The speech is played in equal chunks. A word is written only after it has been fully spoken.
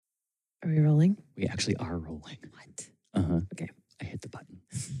Are we rolling? We actually are rolling. What? Uh-huh. Okay. I hit the button.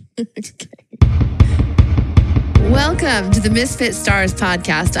 Okay. Welcome to the Misfit Stars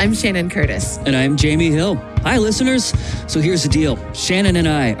podcast. I'm Shannon Curtis. And I'm Jamie Hill. Hi, listeners. So here's the deal. Shannon and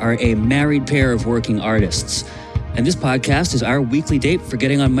I are a married pair of working artists. And this podcast is our weekly date for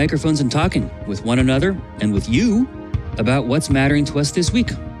getting on microphones and talking with one another and with you about what's mattering to us this week.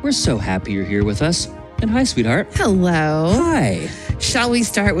 We're so happy you're here with us. And hi, sweetheart. Hello. Hi. Shall we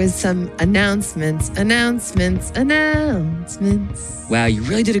start with some announcements? Wow, you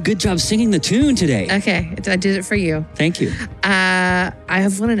really did a good job singing the tune today. Okay, I did it for you. Thank you. I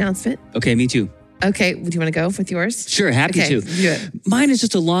have one announcement. Okay, me too. Okay, do you want to go with yours? Sure, happy to. Do it. Mine is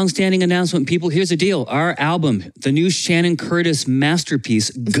just a long-standing announcement, people. Here's the deal. Our album, the new Shannon Curtis masterpiece,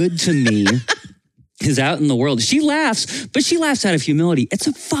 Good to Me, is out in the world. She laughs, but she laughs out of humility. It's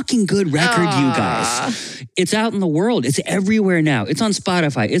a fucking good record, you guys. It's out in the world. It's everywhere now. It's on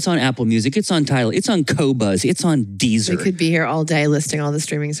Spotify. It's on Apple Music. It's on Tidal. It's on Qobuz. It's on Deezer. We could be here all day listing all the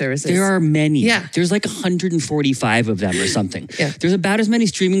streaming services. There are many. Yeah. There's like 145 of them or something. Yeah. There's about as many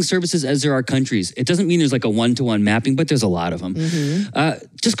streaming services as there are countries. It doesn't mean there's like a one-to-one mapping, but there's a lot of them. Mm-hmm.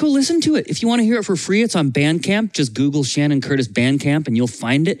 Just go listen to it. If you want to hear it for free, it's on Bandcamp. Just Google Shannon Curtis Bandcamp and you'll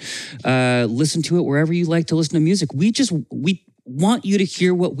find it. Listen to it wherever you like to listen to music. We want you to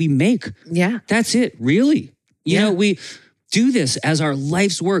hear what we make. Yeah. That's it, really. You know, we do this as our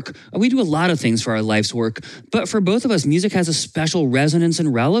life's work. We do a lot of things for our life's work, but for both of us, music has a special resonance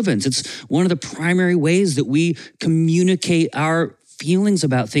and relevance. It's one of the primary ways that we communicate our feelings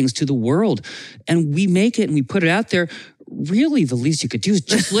about things to the world. And we make it and we put it out there. Really, the least you could do is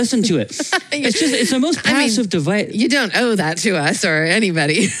just listen to it. It's the most passive device. You don't owe that to us or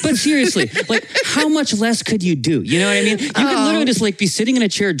anybody. But seriously, like how much less could you do? You know what I mean? You could literally just like be sitting in a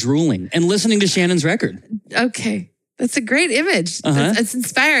chair drooling and listening to Shannon's record. Okay. That's a great image. It's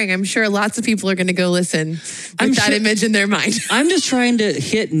inspiring. I'm sure lots of people are going to go listen with that image in their mind. I'm just trying to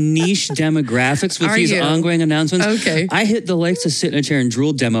hit niche demographics with these ongoing announcements. Okay. I hit the likes to sit in a chair and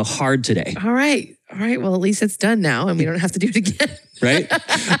drool demo hard today. All right. Well, at least it's done now and we don't have to do it again. Right?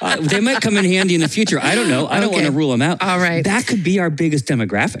 They might come in handy in the future. I don't know. I don't want to rule them out. All right. That could be our biggest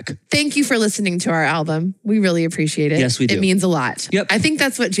demographic. Thank you for listening to our album. We really appreciate it. Yes, we do. It means a lot. Yep. I think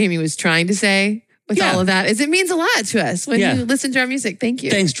that's what Jamie was trying to say with all of that, is it means a lot to us when you listen to our music. Thank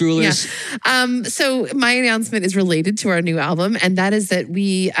you. Thanks, droolers. Yeah. So my announcement is related to our new album, and that is that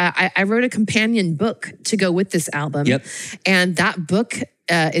I wrote a companion book to go with this album. Yep. And that book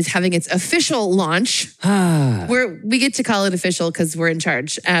is having its official launch. We get to call it official because we're in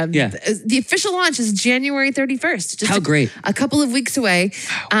charge. The official launch is January 31st. Just How great. A couple of weeks away.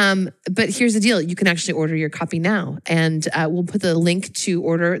 But here's the deal. You can actually order your copy now. And we'll put the link to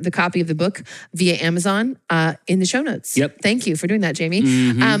order the copy of the book via Amazon in the show notes. Yep. Thank you for doing that, Jamie.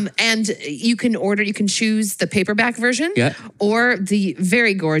 Mm-hmm. And you can choose the paperback version or the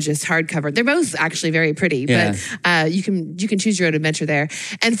very gorgeous hardcover. They're both actually very pretty, but you can choose your own adventure there.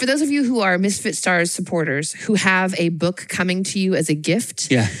 And for those of you who are Misfit Stars supporters who have a book coming to you as a gift,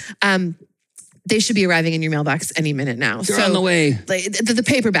 they should be arriving in your mailbox any minute now. They're on the way. The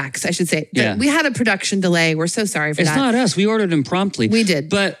paperbacks, I should say. Yeah. We had a production delay. We're so sorry for that. It's not us. We ordered them promptly. We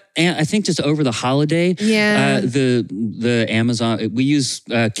did. But I think just over the holiday, the Amazon, we use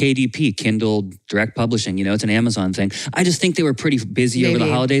KDP, Kindle Direct Publishing. You know, it's an Amazon thing. I just think they were pretty busy over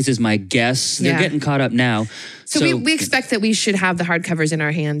the holidays is my guess. They're getting caught up now. So we expect that we should have the hardcovers in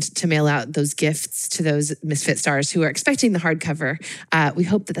our hand to mail out those gifts to those Misfit Stars who are expecting the hardcover. We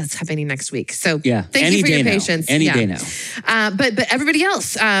hope that that's happening next week. So thank you for your patience. Any day now. But everybody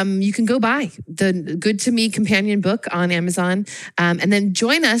else, you can go buy the Good to Me companion book on Amazon and then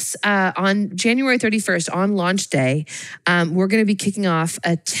join us on January 31st on launch day. We're going to be kicking off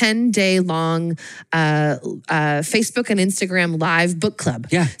a 10-day long Facebook and Instagram live book club.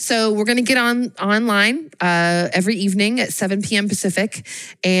 Yeah. So we're going to get online every evening at 7 p.m. Pacific,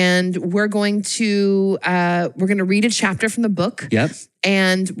 and we're going to read a chapter from the book. Yep.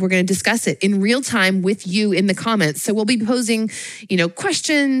 And we're going to discuss it in real time with you in the comments. So we'll be posing,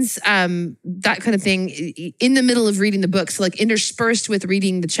 questions, that kind of thing in the middle of reading the book. So like interspersed with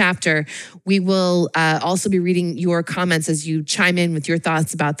reading the chapter, we will also be reading your comments as you chime in with your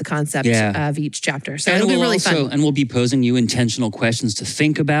thoughts about the concept of each chapter. So it'll be really fun. And we'll be posing you intentional questions to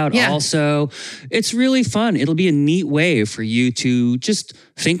think about also. It's really fun. It'll be a neat way for you to just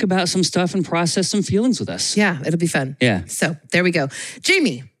think about some stuff and process some feelings with us. Yeah, it'll be fun. Yeah. So there we go.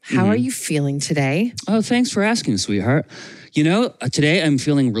 Jamie, how are you feeling today? Oh, thanks for asking, sweetheart. Today I'm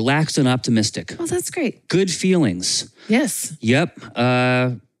feeling relaxed and optimistic. Oh, that's great. Good feelings. Yes. Yep.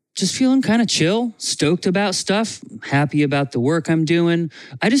 just feeling kind of chill, stoked about stuff, happy about the work I'm doing.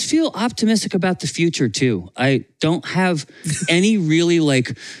 I just feel optimistic about the future too. I don't have any really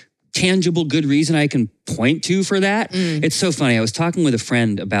like tangible good reason I can point to for that. It's so funny. I was talking with a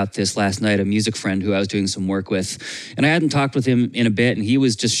friend about this last night, a music friend who I was doing some work with, and I hadn't talked with him in a bit, and he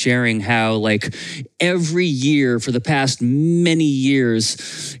was just sharing how like every year for the past many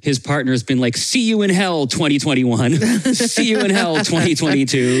years, his partner's been like, see you in hell 2021, see you in hell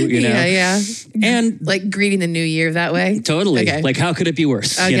 2022, you know? Yeah. And like greeting the new year that way. totally. Okay. Like how could it be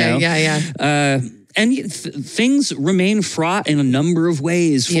worse? Okay, You know? yeah. And things remain fraught in a number of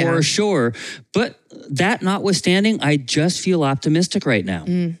ways, for sure. But that notwithstanding, I just feel optimistic right now.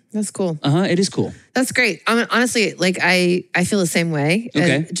 That's cool. It is cool. That's great. I mean, honestly, like I feel the same way.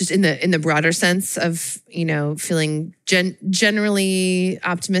 Okay. Just in the broader sense of, you know, feeling generally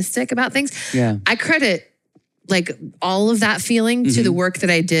optimistic about things. Yeah. I credit like all of that feeling to the work that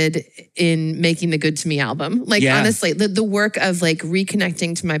I did in making the Good to Me album. Like honestly, the work of like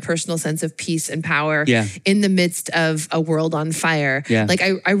reconnecting to my personal sense of peace and power in the midst of a world on fire. Yeah. Like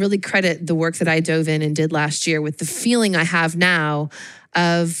I really credit the work that I dove in and did last year with the feeling I have now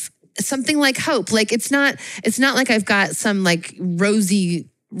of something like hope. Like it's not like I've got some like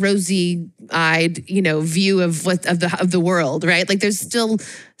rosy-eyed, you know, view of the world, right? Like there's still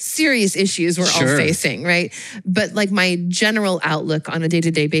serious issues we're all facing, right? But like my general outlook on a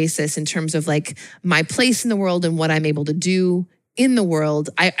day-to-day basis in terms of like my place in the world and what I'm able to do in the world,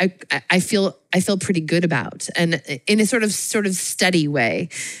 I feel pretty good about, and in a sort of steady way,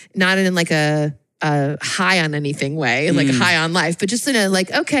 not in like a high on anything way, like a high on life, but just in a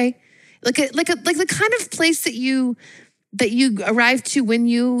like okay, like the kind of place that you arrive to when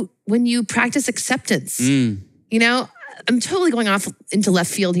you practice acceptance. You know, I'm totally going off into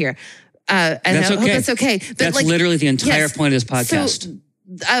left field here. And that's I hope that's okay. But that's like, literally the entire point of this podcast. So,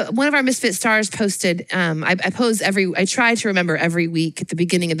 one of our Misfit Stars posted, I try to remember every week at the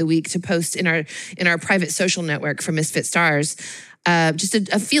beginning of the week to post in our private social network for Misfit Stars, just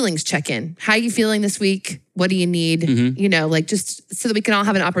a feelings check-in. How are you feeling this week? What do you need? You know, like just so that we can all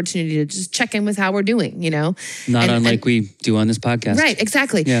have an opportunity to just check in with how we're doing, you know? Not unlike we do on this podcast. Right,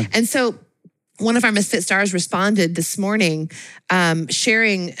 exactly. Yeah. And so one of our Misfit Stars responded this morning,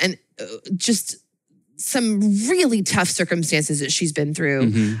 sharing just some really tough circumstances that she's been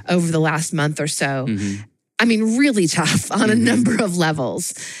through over the last month or so. I mean, really tough on a number of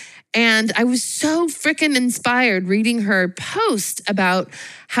levels. And I was so freaking inspired reading her post about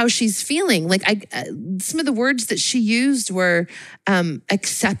how she's feeling. Like some of the words that she used were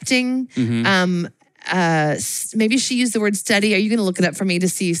accepting. Maybe she used the word steady. Are you going to look it up for me to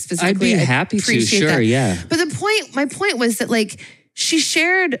see specifically? I'd be happy to. Sure, that. Yeah. But my point was that like she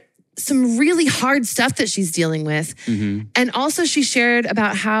shared some really hard stuff that she's dealing with, and also she shared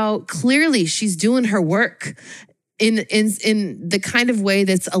about how clearly she's doing her work in the kind of way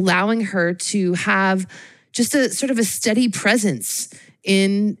that's allowing her to have just a sort of a steady presence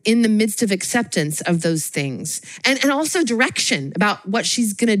in the midst of acceptance of those things, and also direction about what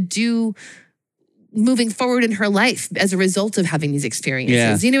she's going to do moving forward in her life as a result of having these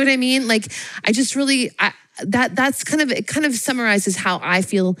experiences. Yeah. You know what I mean? Like I just really that's kind of summarizes how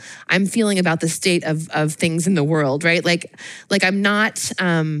I'm feeling about the state of things in the world, right? Like I'm not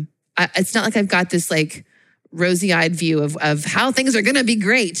it's not like I've got this like rosy-eyed view of how things are going to be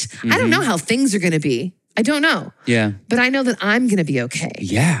great. I don't know how things are going to be. I don't know. Yeah. But I know that I'm going to be okay.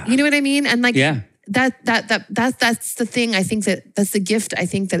 Yeah. You know what I mean? And like yeah. That's the thing. I think that's the gift I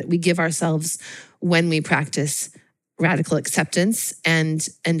think that we give ourselves when we practice radical acceptance and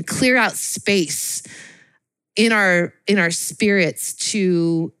clear out space in our spirits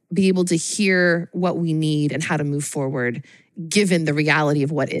to be able to hear what we need and how to move forward given the reality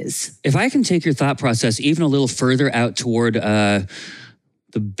of what is. If I can take your thought process even a little further out toward the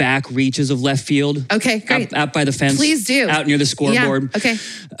back reaches of left field. Okay, great. Out by the fence. Please do. Out near the scoreboard. Yeah, okay.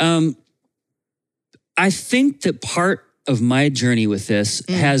 I think that part of my journey with this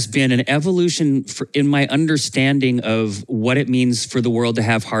has been an evolution in my understanding of what it means for the world to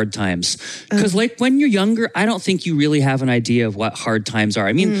have hard times. Because like when you're younger, I don't think you really have an idea of what hard times are.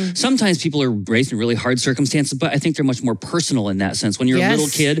 I mean, sometimes people are raised in really hard circumstances, but I think they're much more personal in that sense. When you're a little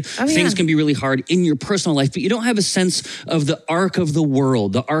kid, things can be really hard in your personal life, but you don't have a sense of the arc of the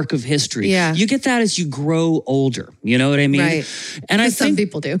world, the arc of history. Yeah. You get that as you grow older. You know what I mean? Right. And I think some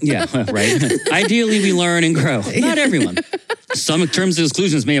people do. Yeah, right. Ideally, we learn and grow. Not everyone. Some terms and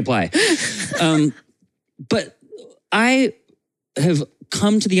exclusions may apply. But I have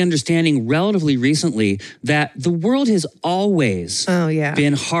come to the understanding relatively recently that the world has always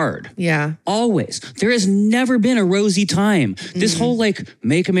been hard. Yeah. Always. There has never been a rosy time. This whole like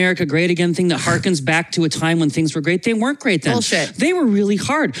make America great again thing that harkens back to a time when things were great. They weren't great then. Bullshit. They were really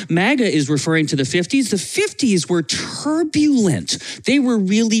hard. MAGA is referring to the 50s. The 50s were turbulent. They were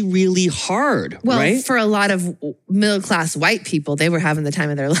really, really hard, Well, right? for a lot of middle-class white people, they were having the time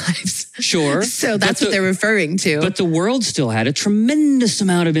of their lives. Sure. So that's what they're referring to. But the world still had a tremendous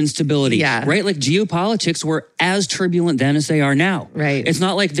amount of instability, Yeah. right? Like geopolitics were as turbulent then as they are now. Right. It's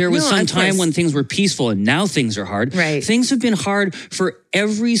not like there was some time when things were peaceful and now things are hard. Right. Things have been hard for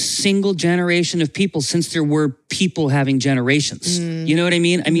every single generation of people since there were people having generations. You know what I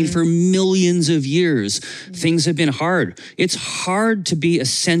mean? I mean, for millions of years, things have been hard. It's hard to be a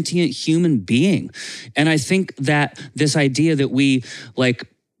sentient human being. And I think that this idea that we like,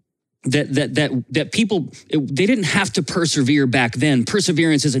 that people, they didn't have to persevere back then.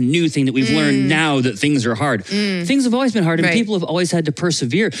 Perseverance is a new thing that we've learned now that things are hard. Things have always been hard and people have always had to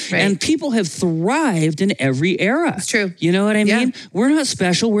persevere. And people have thrived in every era. It's true. You know what I mean? We're not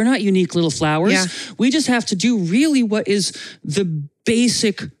special. We're not unique little flowers. Yeah. We just have to do really what is the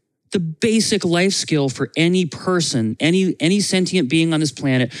basic life skill for any person, any sentient being on this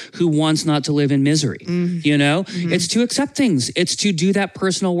planet who wants not to live in misery. You know, it's to accept things. It's to do that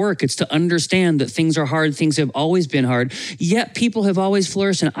personal work. It's to understand that things are hard. Things have always been hard. Yet people have always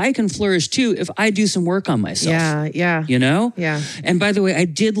flourished, and I can flourish too if I do some work on myself. Yeah. You know? Yeah. And by the way, I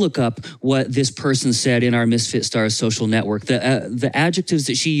did look up what this person said in our Misfit Stars social network. The adjectives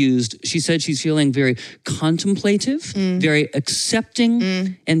that she used, she said she's feeling very contemplative, very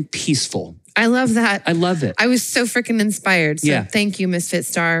accepting, and peaceful. I love that. I love it. I was so freaking inspired. So thank you, Misfit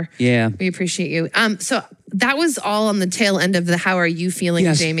Star. Yeah. We appreciate you. So that was all on the tail end of the how are you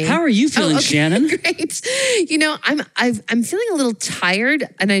feeling, Jamie? How are you feeling, Shannon? Great. You know, I'm feeling a little tired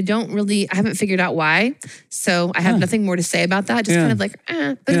and I haven't figured out why. So I have nothing more to say about that. Just kind of like,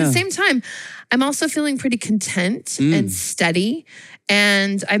 But at the same time, I'm also feeling pretty content and steady.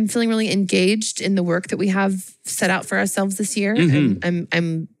 And I'm feeling really engaged in the work that we have set out for ourselves this year.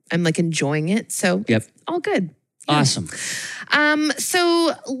 And I'm like enjoying it. So all good. Yeah. Awesome.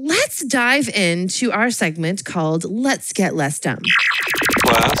 So let's dive into our segment called Let's Get Less Dumb.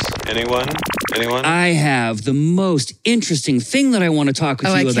 Class, anyone? I have the most interesting thing that I want to talk with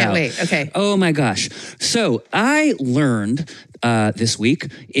you about. I can't wait. Okay. Oh my gosh. So I learned this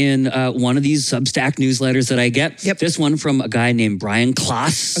week in one of these Substack newsletters that I get. This one from a guy named Brian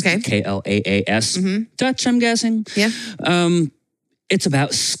Klaas. Okay. Klaas. Dutch, I'm guessing. Yeah. It's about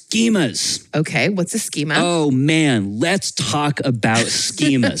schemas. Okay. What's a schema? Oh man, let's talk about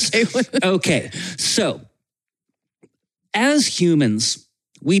schemas. Okay. So as humans,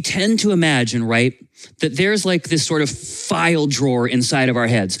 we tend to imagine, right, that there's like this sort of file drawer inside of our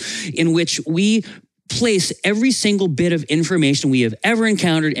heads in which we place every single bit of information we have ever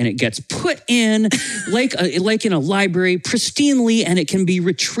encountered, and it gets put in like in a library pristinely, and it can be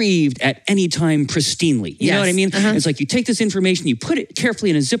retrieved at any time pristinely. You know what I mean? It's like you take this information, you put it carefully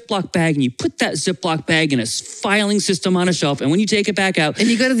in a Ziploc bag, and you put that Ziploc bag in a filing system on a shelf, and when you take it back out... And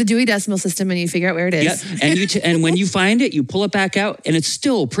you go to the Dewey Decimal System and you figure out where it is. Yeah, and when you find it, you pull it back out, and it's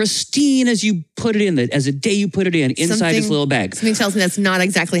still pristine as you put it in, as the day you put it in, inside this little bag. Something tells me that's not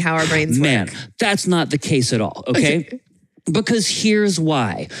exactly how our brains work. Man, that's not the case at all, okay? Because here's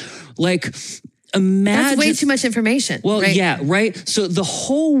why. Like, imagine... That's way too much information. Well, right? yeah, right? So the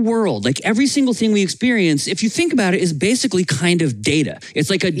whole world, like every single thing we experience, if you think about it, is basically kind of data.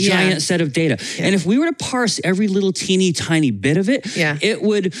 It's like a giant set of data. And if we were to parse every little teeny tiny bit of it, it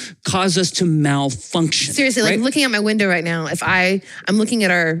would cause us to malfunction. Seriously, like looking at my window right now, if I'm looking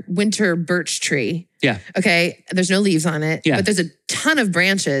at our winter birch tree. Yeah. Okay. There's no leaves on it. Yeah. But there's a ton of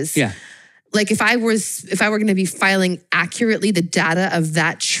branches. Yeah. Like if I were going to be filing accurately the data of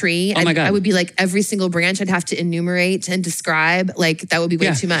that tree, I would be like every single branch I'd have to enumerate and describe. Like that would be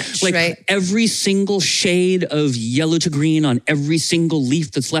way too much, like right? Every single shade of yellow to green on every single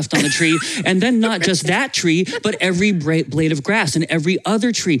leaf that's left on the tree. And then not just that tree, but every blade of grass and every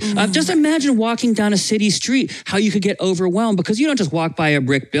other tree. Just imagine walking down a city street, how you could get overwhelmed, because you don't just walk by a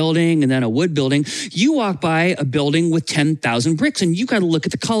brick building and then a wood building. You walk by a building with 10,000 bricks, and you got to look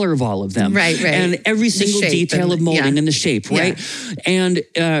at the color of all of them. Right. And every single detail of molding and the shape, right? And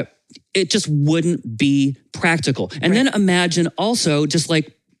it just wouldn't be practical. And then imagine also just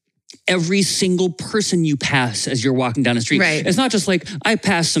like every single person you pass as you're walking down the street. Right. It's not just like, I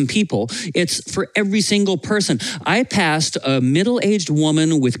passed some people. It's for every single person. I passed a middle-aged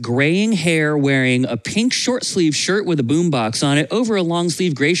woman with graying hair wearing a pink short sleeve shirt with a boombox on it over a long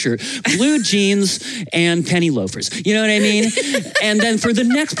sleeve gray shirt, blue jeans, and penny loafers. You know what I mean? And then for the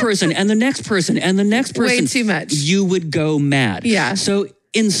next person and the next person and the next person. Way too much. You would go mad. Yeah. So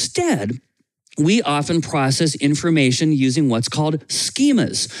instead, we often process information using what's called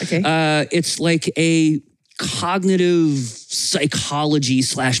schemas. Okay. It's like a cognitive psychology /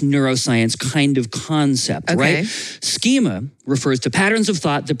 neuroscience kind of concept, right? Schema refers to patterns of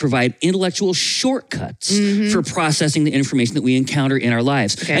thought that provide intellectual shortcuts for processing the information that we encounter in our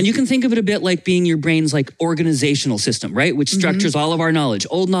lives. And you can think of it a bit like being your brain's like organizational system, right? Which structures all of our knowledge,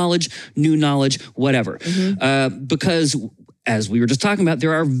 old knowledge, new knowledge, whatever. Because as we were just talking about,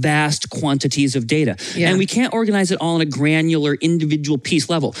 there are vast quantities of data. And we can't organize it all on a granular individual piece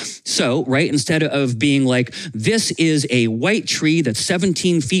level. So, right, instead of being like, this is a white tree that's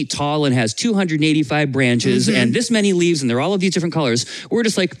 17 feet tall and has 285 branches and this many leaves and they're all of these different colors, we're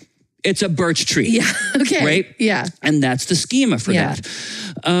just like, it's a birch tree. Yeah. Okay. Right? Yeah. And that's the schema for that.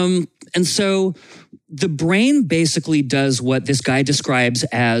 And so the brain basically does what this guy describes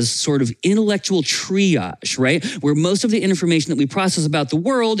as sort of intellectual triage, right? Where most of the information that we process about the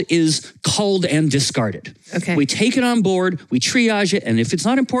world is culled and discarded. Okay. We take it on board, we triage it, and if it's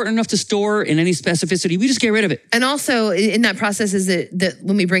not important enough to store in any specificity, we just get rid of it. And also in that process is that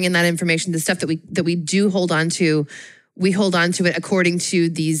when we bring in that information, the stuff that we do hold on to, we hold on to it according to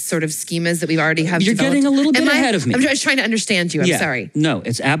these sort of schemas that we've already have You're developed. getting a little bit ahead of me. I'm just trying to understand you. I'm sorry. No,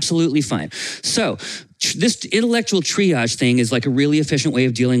 it's absolutely fine. So this intellectual triage thing is like a really efficient way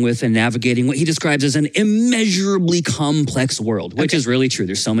of dealing with and navigating what he describes as an immeasurably complex world, which is really true.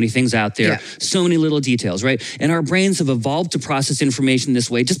 There's so many things out there, so many little details, right? And our brains have evolved to process information this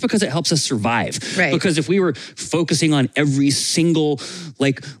way just because it helps us survive. Right. Because if we were focusing on every single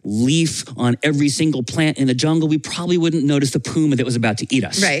like leaf on every single plant in the jungle, we probably wouldn't notice the puma that was about to eat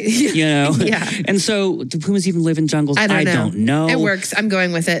us. Right. You know? Yeah. And so do pumas even live in jungles? I don't know. It know. works. I'm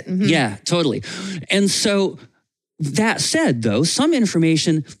going with it. Yeah, totally. And so that said, though, some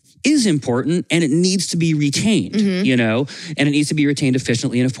information is important and it needs to be retained, you know, and it needs to be retained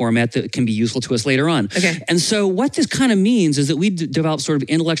efficiently in a format that can be useful to us later on. Okay. And so what this kind of means is that we develop sort of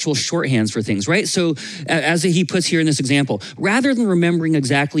intellectual shorthands for things, right? So as he puts here in this example, rather than remembering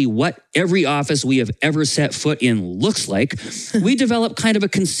exactly what every office we have ever set foot in looks like, we develop kind of a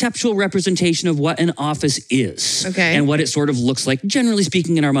conceptual representation of what an office is and what it sort of looks like, generally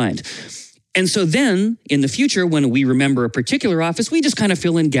speaking, in our mind. And so then in the future, when we remember a particular office, we just kind of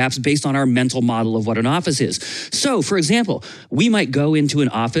fill in gaps based on our mental model of what an office is. So for example, we might go into an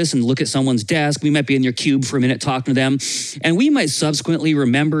office and look at someone's desk. We might be in their cube for a minute talking to them. And we might subsequently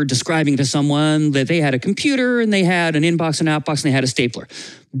remember describing to someone that they had a computer and they had an inbox and outbox and they had a stapler.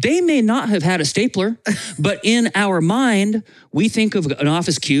 They may not have had a stapler, but in our mind, we think of an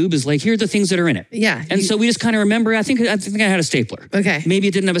office cube as like, here are the things that are in it. Yeah. And so we just kind of remember, I think I had a stapler. Okay. Maybe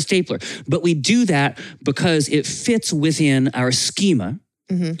it didn't have a stapler. But we do that because it fits within our schema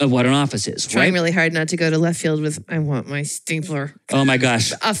of what an office is, Trying right? really hard not to go to left field with, I want my stapler. Oh my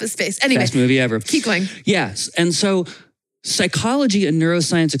gosh. Office space. Anyway. Best movie ever. Keep going. Yes. And so psychology and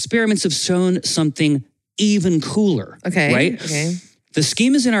neuroscience experiments have shown something even cooler. Okay. Right? Okay. The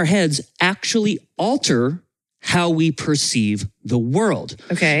schemas in our heads actually alter how we perceive the world.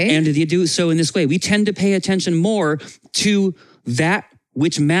 Okay. And they do so in this way. We tend to pay attention more to that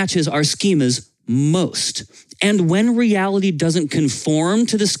which matches our schemas most. And when reality doesn't conform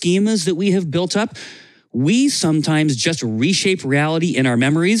to the schemas that we have built up, we sometimes just reshape reality in our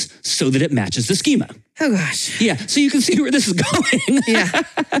memories so that it matches the schema. Oh gosh. Yeah, so you can see where this is going.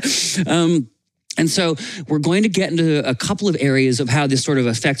 Yeah. And so we're going to get into a couple of areas of how this sort of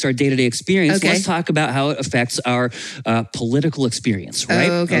affects our day-to-day experience. Okay. Let's talk about how it affects our political experience, right?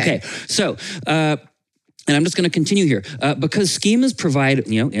 Okay. So, and I'm just going to continue here. Because schemas provide,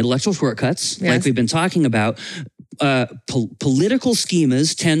 intellectual shortcuts, like we've been talking about, political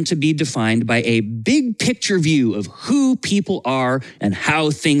schemas tend to be defined by a big picture view of who people are and how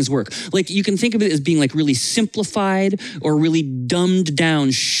things work. Like you can think of it as being like really simplified or really dumbed down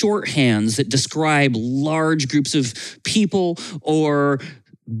shorthands that describe large groups of people or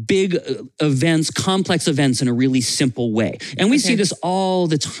big events, complex events in a really simple way. And we see this all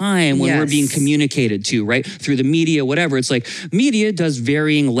the time when we're being communicated to, right? Through the media, whatever. It's like media does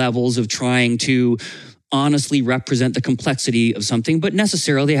varying levels of trying to honestly represent the complexity of something, but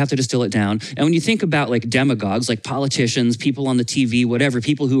necessarily they have to distill it down. And when you think about like demagogues, like politicians, people on the TV, whatever,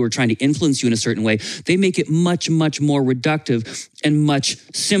 people who are trying to influence you in a certain way, they make it much, much more reductive and much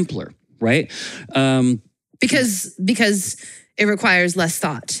simpler, right? Because it requires less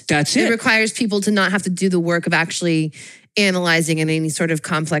thought. That's it. It requires people to not have to do the work of actually analyzing in any sort of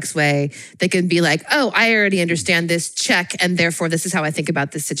complex way. They can be like, oh, I already understand this, check, and therefore this is how I think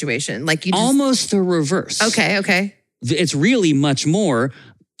about this situation. Like you just, almost the reverse. Okay. It's really much more,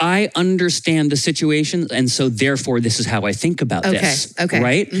 I understand the situation, and so therefore this is how I think about this. Okay.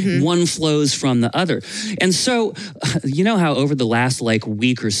 Right? Mm-hmm. One flows from the other. And so, you know how over the last like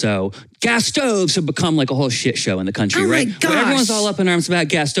week or so, gas stoves have become like a whole shit show in the country, Oh my right? gosh. Where everyone's all up in arms about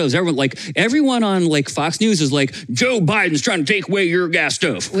gas stoves. Everyone on like Fox News is like, Joe Biden's trying to take away your gas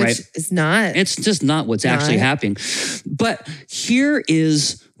stove, Which right? is not. It's just not what's actually happening. But here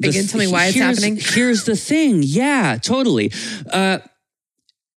is... Again, tell me why it's happening. Here's the thing. Yeah, totally.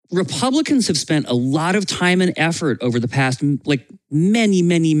 Republicans have spent a lot of time and effort over the past, like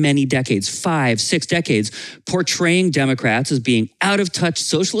many decades, 5-6 decades, portraying Democrats as being out of touch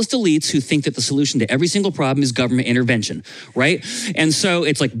socialist elites who think that the solution to every single problem is government intervention, right? And so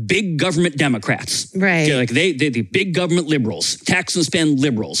it's like big government Democrats, right? Like they big government liberals, tax and spend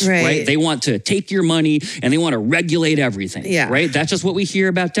liberals, right? They want to take your money and they want to regulate everything, right? That's just what we hear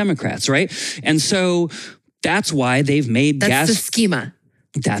about Democrats, right? And so that's why they've made That's the schema.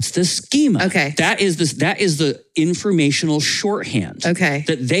 That's the schema. Okay. That is the informational shorthand. Okay.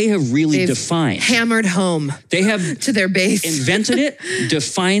 That they have really They've defined. Hammered home. They have to their base. Invented it,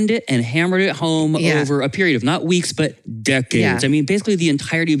 defined it, and hammered it home over a period of not weeks, but decades. Yeah. I mean, basically the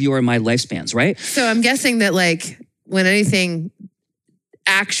entirety of your and my lifespans, right? So I'm guessing that like when anything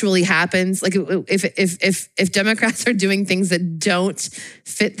actually happens, like if Democrats are doing things that don't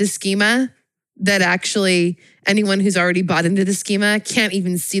fit the schema, that actually anyone who's already bought into the schema can't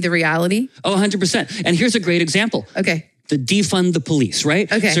even see the reality. Oh, 100%. And here's a great example. Okay. The defund the police,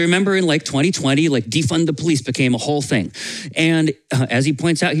 right? Okay. So remember in like 2020, like defund the police became a whole thing. And as he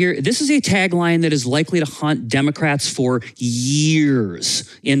points out here, this is a tagline that is likely to haunt Democrats for years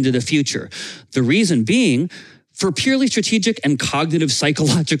into the future. The reason being, for purely strategic and cognitive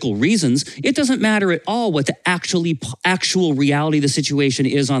psychological reasons, it doesn't matter at all what the actual reality of the situation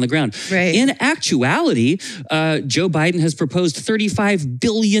is on the ground. Right. In actuality, Joe Biden has proposed $35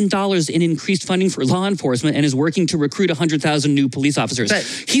 billion in increased funding for law enforcement and is working to recruit 100,000 new police officers. But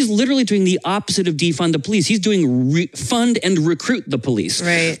he's literally doing the opposite of defund the police. He's doing fund and recruit the police.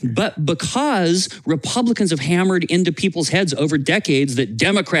 Right. But because Republicans have hammered into people's heads over decades that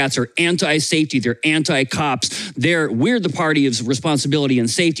Democrats are anti-safety, they're anti-cops, we're the party of responsibility and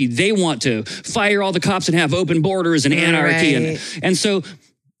safety. They want to fire all the cops and have open borders and anarchy. Right. And so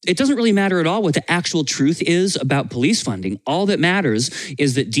it doesn't really matter at all what the actual truth is about police funding. All that matters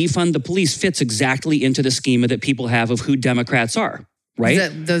is that defund the police fits exactly into the schema that people have of who Democrats are, right?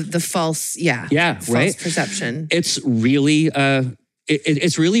 The false, false right? perception. It's really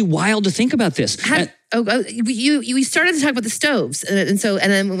it's really wild to think about this. You started to talk about the stoves, and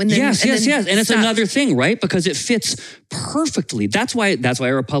yes, and it's another thing, right? Because it fits perfectly. That's why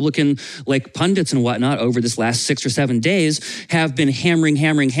Republican like pundits and whatnot over this last 6 or 7 days have been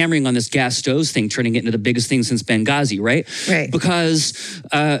hammering on this gas stoves thing, turning it into the biggest thing since Benghazi, right? Right. Because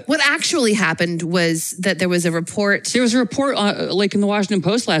what actually happened was that there was a report. There was a report like in the Washington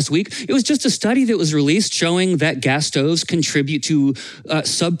Post last week. It was just a study that was released showing that gas stoves contribute to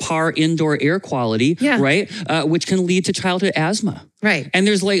subpar indoor air quality. Yeah. Right, which can lead to childhood asthma. Right. And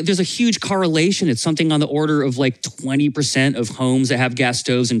there's a huge correlation. It's something on the order of like 20% of homes that have gas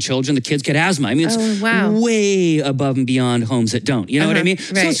stoves and children, the kids get asthma. I mean, it's way above and beyond homes that don't. You know what I mean?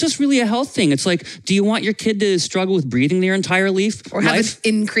 Right. So it's just really a health thing. It's like, do you want your kid to struggle with breathing their entire life? Or have an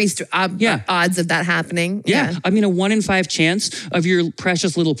increased odds of that happening? Yeah. I mean, a 1 in 5 chance of your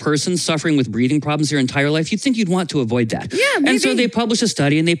precious little person suffering with breathing problems their entire life. You'd think you'd want to avoid that. Yeah, maybe. And so they publish a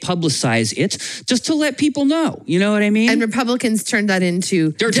study and they publicize it just to let people know. You know what I mean? And Republicans turned that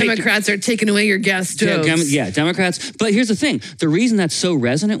into Democrats are taking away your gas stoves. Yeah, Democrats. But here's the thing. The reason that's so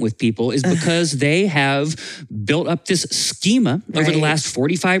resonant with people is because they have built up this schema over the last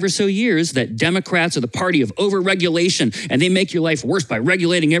 45 or so years that Democrats are the party of overregulation and they make your life worse by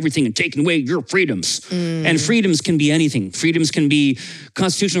regulating everything and taking away your freedoms. And freedoms can be anything. Freedoms can be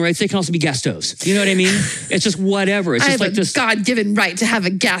constitutional rights. They can also be gas stoves. You know what I mean? It's just whatever. It's just like this God-given right to have a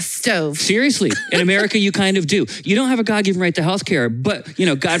gas stove. Seriously. In America, you kind of do. You don't have a God-given right to health care, but,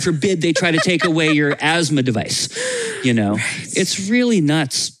 God forbid they try to take away your asthma device. It's really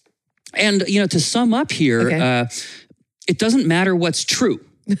nuts. And, to sum up here, it doesn't matter what's true.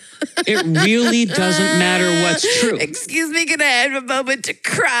 It really doesn't matter what's true. Excuse me, can I have a moment to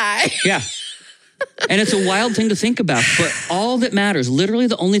cry? Yeah. And it's a wild thing to think about, but all that matters, literally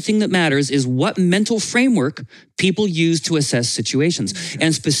the only thing that matters is what mental framework people use to assess situations.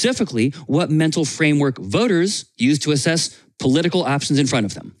 And specifically, what mental framework voters use to assess political options in front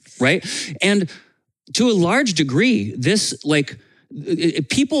of them, right? And to a large degree, this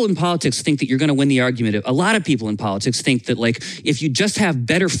people in politics think that you're going to win the argument. A lot of people in politics think that if you just have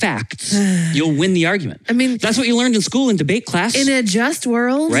better facts, you'll win the argument. I mean, that's what you learned in school in debate class. In a just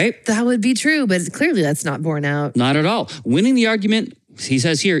world, right? That would be true, but clearly that's not borne out. Not at all. Winning the argument, he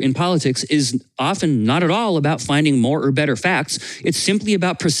says here, in politics is often not at all about finding more or better facts. It's simply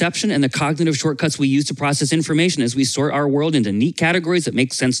about perception and the cognitive shortcuts we use to process information as we sort our world into neat categories that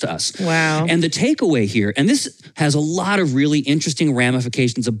make sense to us. Wow. And the takeaway here, and this has a lot of really interesting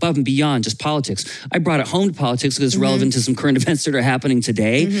ramifications above and beyond just politics. I brought it home to politics because it's relevant to some current events that are happening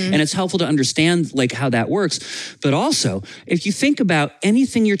today. And it's helpful to understand how that works. But also, if you think about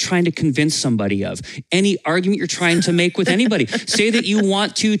anything you're trying to convince somebody of, any argument you're trying to make with anybody, say that you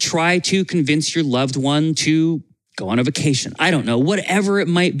want to try to convince your loved one to go on a vacation. I don't know, whatever it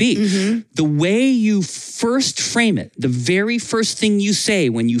might be. The way you first frame it, the very first thing you say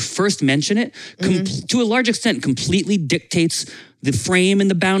when you first mention it, to a large extent, completely dictates the frame and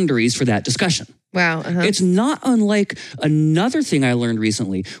the boundaries for that discussion. Wow. It's not unlike another thing I learned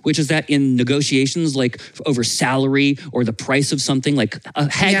recently, which is that in negotiations, over salary or the price of something, like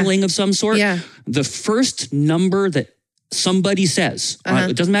a haggling of some sort, the first number that somebody says,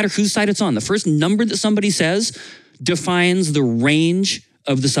 it doesn't matter whose side it's on, the first number that somebody says defines the range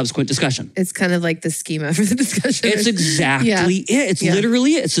of the subsequent discussion. It's kind of like the schema for the discussion. It's exactly it. It's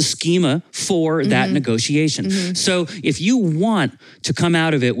literally, it's a schema for that negotiation. So if you want to come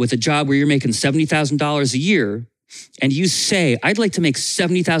out of it with a job where you're making $70,000 a year, and you say, I'd like to make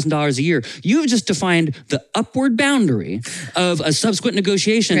 $70,000 a year, you have just defined the upward boundary of a subsequent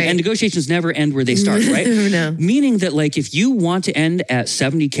negotiation, and negotiations never end where they start, right? No. Meaning that if you want to end at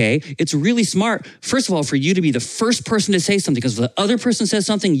 70K, it's really smart, first of all, for you to be the first person to say something, because if the other person says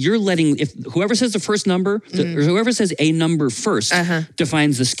something, you're letting, if whoever says the first number, or whoever says a number first,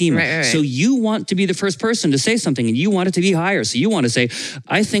 defines the schema. Right. So you want to be the first person to say something, and you want it to be higher. So you want to say,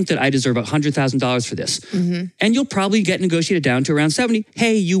 I think that I deserve $100,000 for this. And you'll probably get negotiated down to around 70.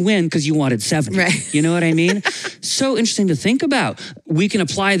 Hey, you win because you wanted 70. Right. You know what I mean? So interesting to think about. We can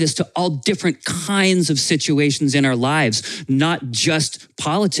apply this to all different kinds of situations in our lives, not just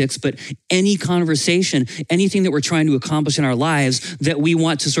politics, but any conversation, anything that we're trying to accomplish in our lives that we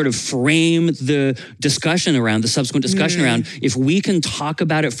want to sort of frame the discussion around, the subsequent discussion around. If we can talk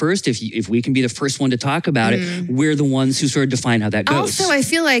about it first, if we can be the first one to talk about it, we're the ones who sort of define how that goes. Also, I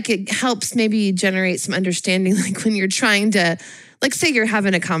feel like it helps maybe generate some understanding, when you're trying to, say you're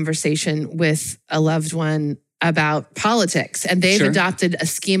having a conversation with a loved one about politics and they've adopted a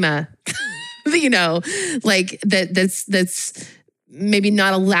schema, that's maybe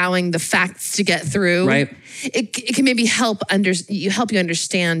not allowing the facts to get through. Right. It can maybe help you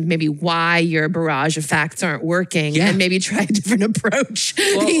understand maybe why your barrage of facts aren't working and maybe try a different approach.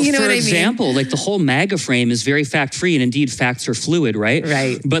 Well, you know for what example, I mean? the whole MAGA frame is very fact-free, and indeed facts are fluid, right?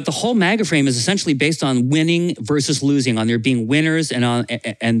 Right. But the whole MAGA frame is essentially based on winning versus losing, on there being winners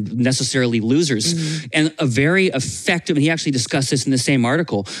and necessarily losers. And a very effective, and he actually discussed this in the same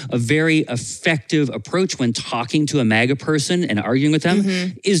article, a very effective approach when talking to a MAGA person and arguing with them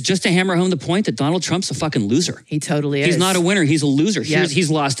is just to hammer home the point that Donald Trump's a fucking loser. He totally is. He's not a winner. He's a loser. Yep.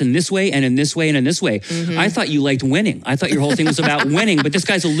 He's lost in this way and in this way and in this way. I thought you liked winning. I thought your whole thing was about winning, but this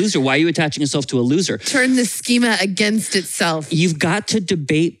guy's a loser. Why are you attaching yourself to a loser? Turn the schema against itself. You've got to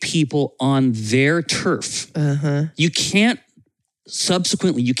debate people on their turf. You can't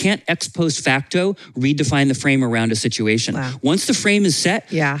you can't ex post facto redefine the frame around a situation. Wow. Once the frame is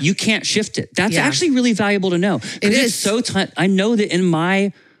set, you can't shift it. That's actually really valuable to know. It is. It's so I know that in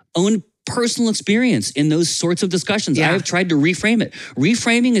my own personal experience in those sorts of discussions, I have tried to reframe it.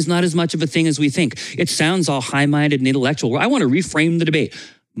 Reframing is not as much of a thing as we think. It sounds all high-minded and intellectual. I want to reframe the debate.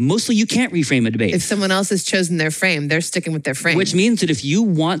 Mostly you can't reframe a debate. If someone else has chosen their frame, they're sticking with their frame. Which means that if you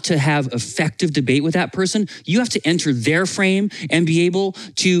want to have effective debate with that person, you have to enter their frame and be able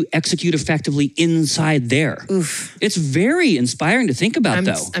to execute effectively inside there. Oof. It's very inspiring to think about,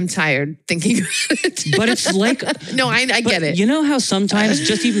 though. I'm tired thinking about it. But it's like... No, I get it. You know how sometimes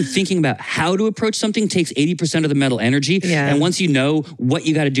just even thinking about how to approach something takes 80% of the mental energy? Yeah. And once you know what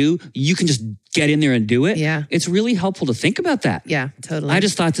you got to do, you can just get in there and do it. Yeah. It's really helpful to think about that. Yeah, totally. I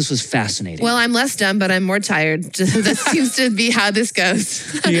just thought this was fascinating. Well, I'm less dumb, but I'm more tired. That seems to be how this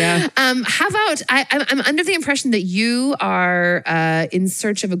goes. Yeah. How about, I'm under the impression that you are in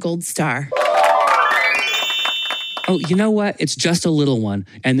search of a gold star. Oh, you know what? It's just a little one.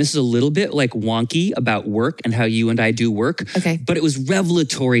 And this is a little bit like wonky about work and how you and I do work. Okay. But it was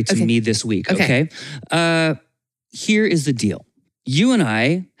revelatory to me this week. Okay. Here is the deal. You and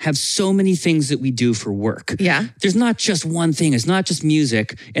I have so many things that we do for work. Yeah. There's not just one thing. It's not just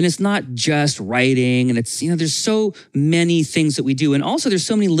music, and it's not just writing, and it's, there's so many things that we do. And also there's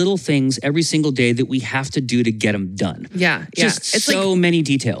so many little things every single day that we have to do to get them done. Yeah. Just It's so like many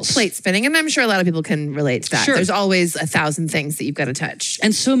details. plate spinning. And I'm sure a lot of people can relate to that. Sure. There's always 1,000 things that you've got to touch.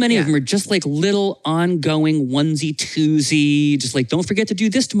 And so many of them are just like little ongoing onesie twosie, just like, don't forget to do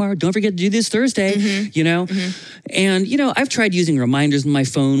this tomorrow. Don't forget to do this Thursday, And, I've tried using reminders on my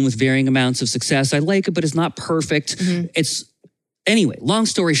phone with varying amounts of success. I like it, but it's not perfect. Anyway, long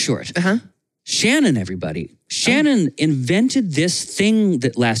story short, Shannon, everybody. Shannon invented this thing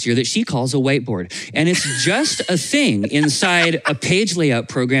that last year that she calls a whiteboard. And it's just a thing inside a page layout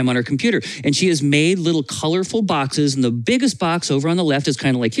program on her computer. And she has made little colorful boxes. And the biggest box over on the left is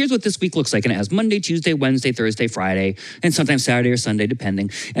kind of like, here's what this week looks like. And it has Monday, Tuesday, Wednesday, Thursday, Friday, and sometimes Saturday or Sunday, depending.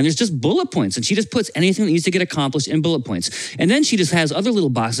 And there's just bullet points. And she just puts anything that needs to get accomplished in bullet points. And then she just has other little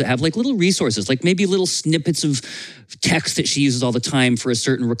boxes that have like little resources, like maybe little snippets of text that she uses all the time for a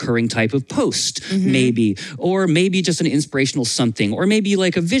certain recurring type of post, maybe. Or maybe just an inspirational something, or maybe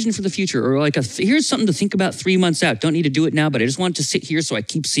like a vision for the future, or like here's something to think about 3 months out. Don't need to do it now, but I just want it to sit here so I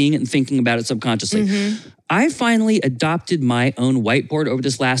keep seeing it and thinking about it subconsciously. I finally adopted my own whiteboard over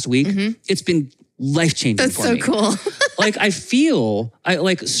this last week. It's been life-changing for me. That's so cool.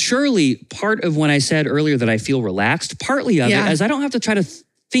 Surely part of when I said earlier that I feel relaxed, partly of it, as I don't have to try to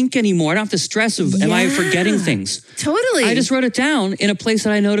think anymore. I don't have to stress of, am I forgetting things? Totally. I just wrote it down in a place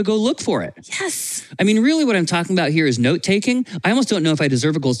that I know to go look for it. Yes. I mean, really what I'm talking about here is note-taking. I almost don't know if I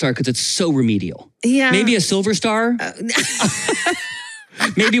deserve a gold star because it's so remedial. Yeah. Maybe a silver star.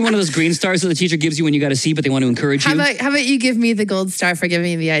 Maybe one of those green stars that the teacher gives you when you got a C, but they want to encourage you. How about you give me the gold star for giving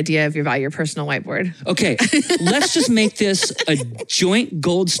me the idea about your personal whiteboard? Okay, let's just make this a joint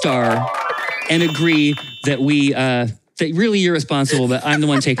gold star and agree that that really you're responsible, but I'm the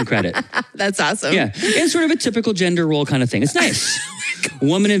one taking credit. That's awesome. Yeah, it's sort of a typical gender role kind of thing. It's nice.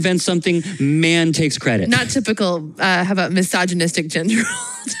 Woman invents something, man takes credit. Not typical, how about misogynistic gender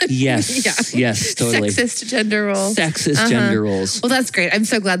roles? Yes, totally. Sexist gender roles. Sexist gender roles. Well, that's great. I'm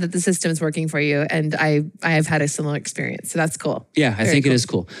so glad that the system is working for you, and I have had a similar experience, so that's cool. Yeah, I think it is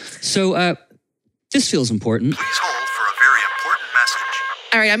cool. So this feels important. Please hold for a very important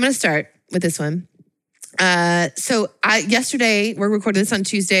message. All right, I'm going to start with this one. Yesterday, we're recording this on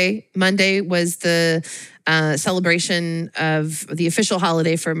Tuesday. Monday was the celebration of the official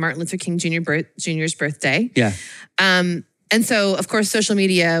holiday for Martin Luther King Jr.'s birthday. Yeah. And so, of course, social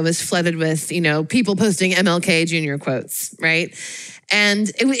media was flooded with, people posting MLK Jr. quotes, right? And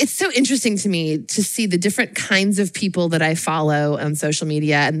it's so interesting to me to see the different kinds of people that I follow on social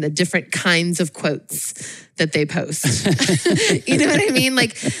media and the different kinds of quotes that they post. You know what I mean?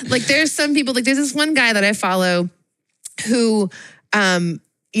 Like there's some people, like there's this one guy that I follow who,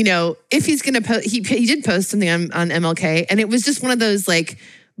 if he's going to post, he did post something on MLK, and it was just one of those like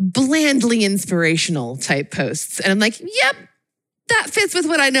blandly inspirational type posts. And I'm like, yep, that fits with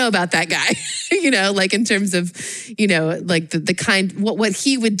what I know about that guy, like in terms of, like the kind, what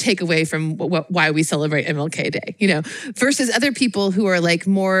he would take away from why we celebrate MLK Day, versus other people who are like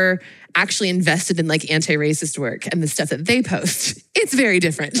more actually invested in like anti-racist work and the stuff that they post. It's very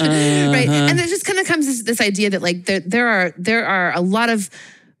different, right? And it just kind of comes this idea that like there are a lot of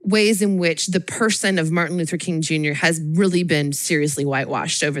ways in which the person of Martin Luther King Jr. has really been seriously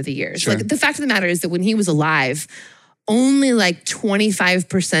whitewashed over the years. Sure. Like the fact of the matter is that when he was alive, only like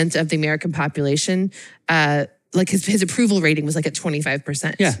 25% of the American population, like his approval rating was like at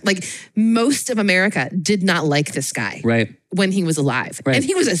 25%. Yeah. Like most of America did not like this guy. Right. When he was alive. Right. And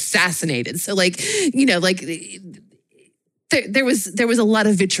he was assassinated. So like, there was a lot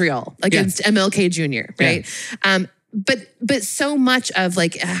of vitriol against MLK Jr., right? Yeah. But so much of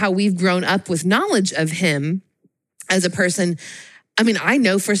like how we've grown up with knowledge of him as a person, I mean, I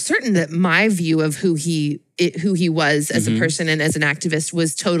know for certain that my view of who he was as a person and as an activist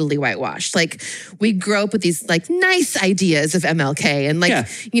was totally whitewashed. Like we grow up with these like nice ideas of MLK and like,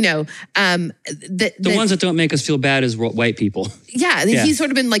 the ones that don't make us feel bad as white people. Yeah. He's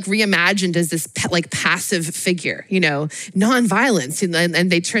sort of been like reimagined as this like passive figure, nonviolence. And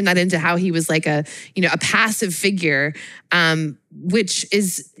they turned that into how he was like a passive figure, which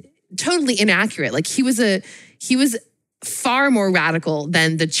is totally inaccurate. Like he was far more radical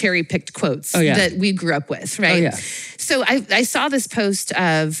than the cherry-picked quotes that we grew up with, right? Oh, yeah. So I saw this post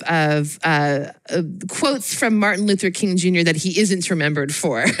of quotes from Martin Luther King Jr. that he isn't remembered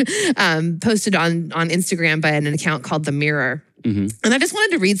for, posted on Instagram by an account called The Mirror. Mm-hmm. And I just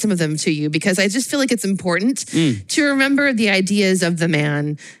wanted to read some of them to you because I just feel like it's important to remember the ideas of the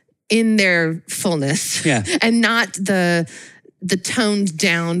man in their fullness and not the toned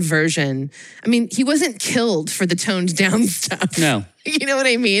down version. I mean, he wasn't killed for the toned down stuff. No. You know what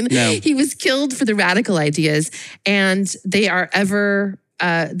I mean? No. He was killed for the radical ideas, and they are as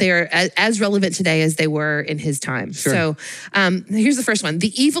relevant today as they were in his time. Sure. So here's the first one.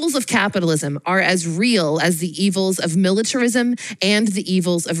 The evils of capitalism are as real as the evils of militarism and the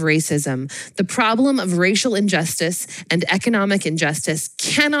evils of racism. The problem of racial injustice and economic injustice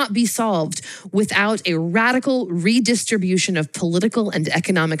cannot be solved without a radical redistribution of political and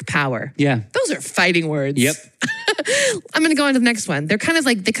economic power. Yeah. Those are fighting words. Yep. I'm going to go on to the next one. They kind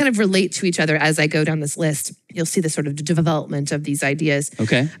of relate to each other as I go down this list. You'll see the sort of development of these ideas.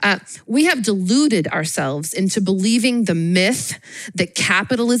 Okay. We have deluded ourselves into believing the myth that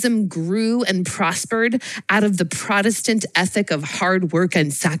capitalism grew and prospered out of the Protestant ethic of hard work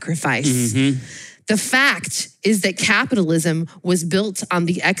and sacrifice. Mm-hmm. The fact is that capitalism was built on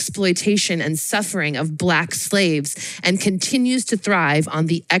the exploitation and suffering of Black slaves and continues to thrive on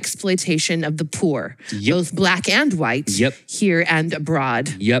the exploitation of the poor, both Black and white, here and abroad.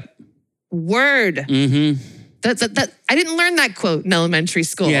 Yep. Word. Mm-hmm. That I didn't learn that quote in elementary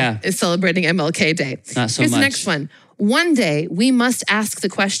school. Is celebrating MLK Day. Not so Here's much. The next one. One day we must ask the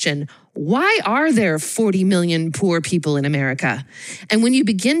question, why are there 40 million poor people in America? And when you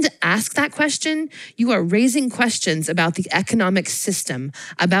begin to ask that question, you are raising questions about the economic system,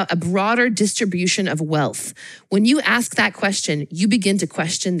 about a broader distribution of wealth. When you ask that question, you begin to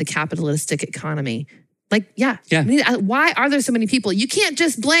question the capitalistic economy. Like, why are there so many people? You can't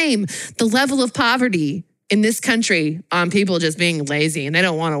just blame the level of poverty in this country on people just being lazy and they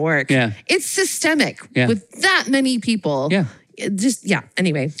don't want to work. Yeah. It's systemic with that many people. Yeah.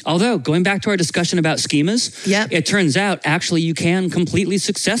 Anyway. Although, going back to our discussion about schemas, it turns out actually you can completely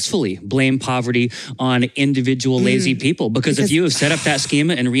successfully blame poverty on individual lazy people because if you have set up that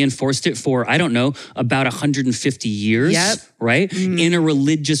schema and reinforced it for, I don't know, about 150 years, right? In a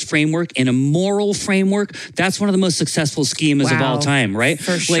religious framework, in a moral framework, that's one of the most successful schemas of all time, right?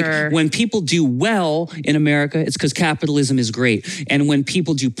 For sure. Like when people do well in America, it's because capitalism is great. And when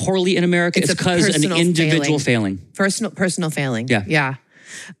people do poorly in America, it's because an individual failing. Personal failing. Yeah.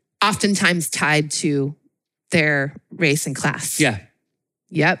 Oftentimes tied to their race and class. Yeah.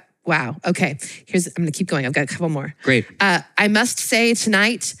 Yep. Wow. Okay. I'm going to keep going. I've got a couple more. Great. I must say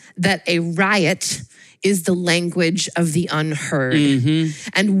tonight that a riot is the language of the unheard. Mm-hmm.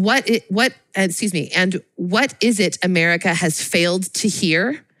 And what is it America has failed to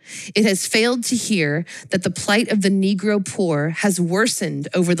hear? It has failed to hear that the plight of the Negro poor has worsened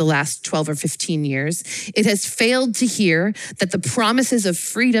over the last 12 or 15 years. It has failed to hear that the promises of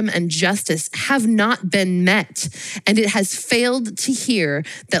freedom and justice have not been met. And it has failed to hear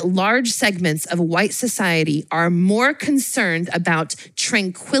that large segments of white society are more concerned about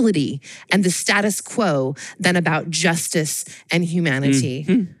tranquility and the status quo than about justice and humanity.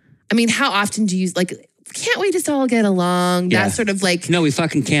 Mm-hmm. I mean, how often do you can't we just all get along? That sort of like... No, we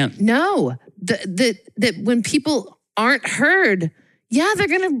fucking can't. No. That when people aren't heard, they're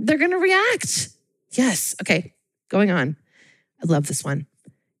gonna react. Yes. Okay, going on. I love this one.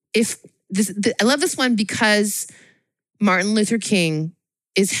 I love this one because Martin Luther King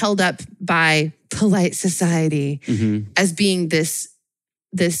is held up by polite society as being this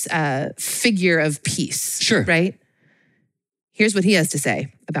figure of peace. Sure. Right? Here's what he has to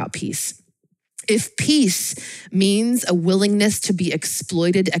say about peace. If peace means a willingness to be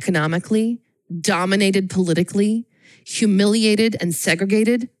exploited economically, dominated politically, humiliated and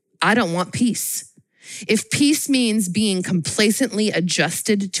segregated, I don't want peace. If peace means being complacently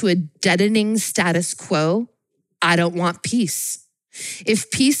adjusted to a deadening status quo, I don't want peace. If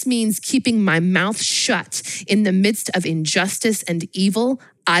peace means keeping my mouth shut in the midst of injustice and evil,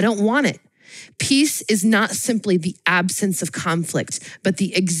 I don't want it. Peace is not simply the absence of conflict, but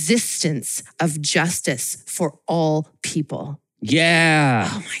the existence of justice for all people. Yeah.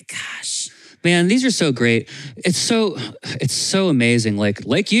 Oh my gosh. Man, these are so great. It's so amazing.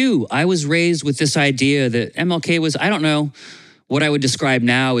 Like you, I was raised with this idea that MLK was, I don't know, what I would describe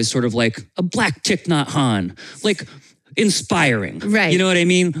now as sort of like a black Thich Nhat Hanh. Like inspiring. Right. You know what I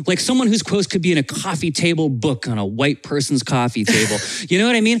mean? Like someone whose quotes could be in a coffee table book on a white person's coffee table. You know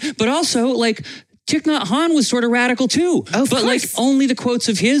what I mean? But also like Thich Nhat Hanh was sort of radical too. Of but like course. only the quotes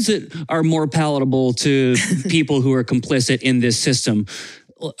of his that are more palatable to people who are complicit in this system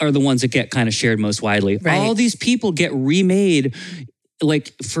are the ones that get kind of shared most widely. Right. All these people get remade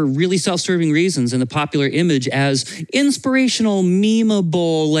like for really self-serving reasons in the popular image as inspirational,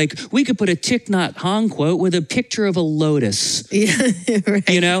 memeable, like we could put a Thich Nhat Hanh quote with a picture of a lotus, Yeah, right.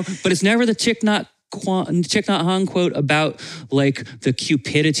 you know, but it's never the Thich Nhat Hanh quote about like the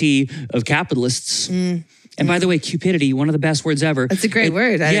cupidity of capitalists. And by the way, cupidity, one of the best words ever. That's a great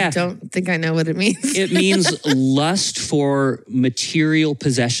word. I yeah. don't think I know what it means. It means lust for material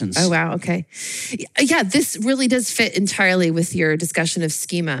possessions. Oh, wow. Okay. Yeah, this really does fit entirely with your discussion of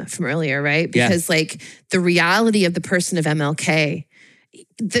schema from earlier, right? Yeah. Because like the reality of the person of MLK,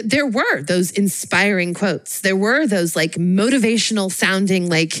 there were those inspiring quotes. There were those like motivational sounding,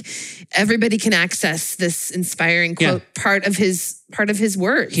 like everybody can access this inspiring quote, part of his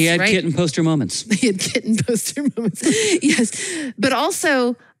words. He had right? kitten poster moments. He had kitten poster moments. Yes. But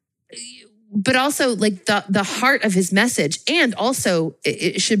also like the heart of his message. And also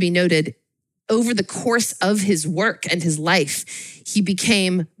it should be noted, over the course of his work and his life, he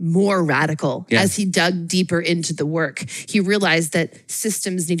became more radical as he dug deeper into the work. He realized that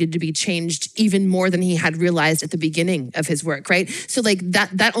systems needed to be changed even more than he had realized at the beginning of his work, right? So like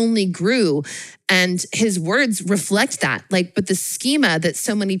that only grew, and his words reflect that. Like, but the schema that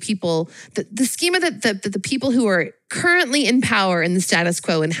so many people, the schema that the people who are currently in power in the status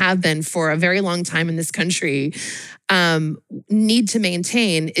quo and have been for a very long time in this country need to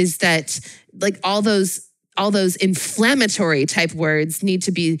maintain is that like all those inflammatory type words need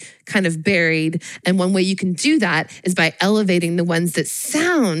to be kind of buried. And one way you can do that is by elevating the ones that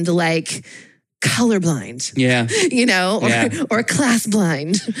sound like colorblind, you know, or class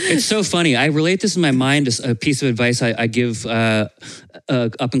blind. It's so funny. I relate this in my mind as a piece of advice I give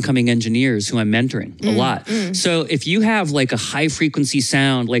up and coming engineers who I'm mentoring a lot. So if you have like a high frequency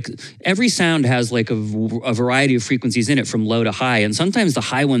sound, like every sound has like a variety of frequencies in it from low to high. And sometimes the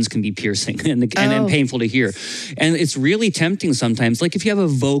high ones can be piercing and painful to hear. And it's really tempting sometimes. Like if you have a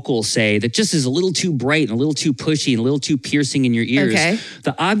vocal, say, that just is a little too bright and a little too pushy and a little too piercing in your ears. Okay.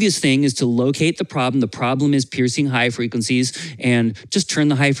 The obvious thing is to locate the problem. The problem is piercing high frequencies and just turn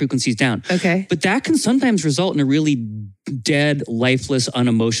the high frequencies down. Okay. But that can sometimes result in a really dead, lifeless,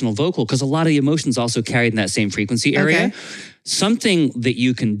 unemotional vocal because a lot of the emotions also carried in that same frequency area. Okay. Something that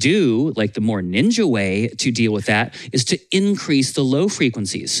you can do, like the more ninja way to deal with that, is to increase the low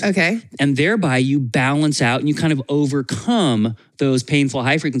frequencies. Okay. And thereby you balance out and you kind of overcome those painful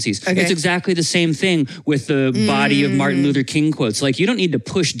high frequencies. Okay. It's exactly the same thing with the body of Martin Luther King quotes. Like you don't need to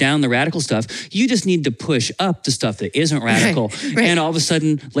push down the radical stuff. You just need to push up the stuff that isn't radical. Right. And all of a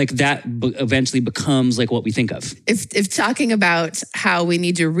sudden, like that eventually becomes like what we think of. If talking about how we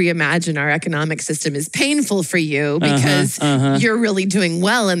need to reimagine our economic system is painful for you because you're really doing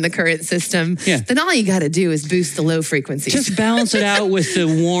well in the current system, then all you got to do is boost the low frequencies. Just balance it out with the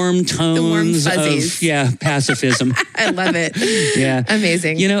warm tones fuzzies. of pacifism. I love it. Yeah.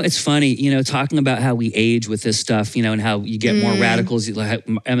 Amazing. You know, it's funny, you know, talking about how we age with this stuff, you know, and how you get more radicals. Like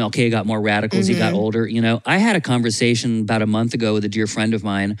MLK got more radicals, he got older. You know, I had a conversation about a month ago with a dear friend of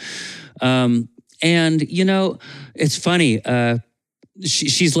mine. And, you know, it's funny.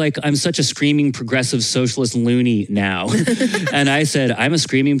 She's like, I'm such a screaming progressive socialist loony now. And I said, I'm a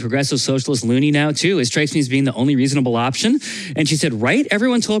screaming progressive socialist loony now too. It strikes me as being the only reasonable option. And she said, right?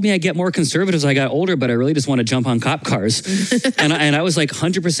 Everyone told me I get more conservative as I got older, but I really just want to jump on cop cars. and I was like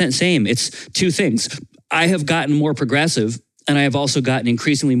 100% same. It's two things. I have gotten more progressive, and I have also gotten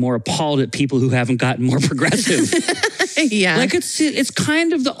increasingly more appalled at people who haven't gotten more progressive. Yeah. Like it's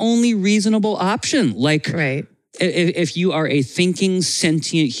kind of the only reasonable option. Like, right. If you are a thinking,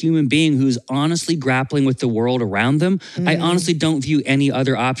 sentient human being who's honestly grappling with the world around them, I honestly don't view any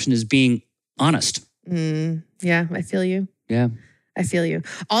other option as being honest. Yeah, I feel you. Yeah. I feel you.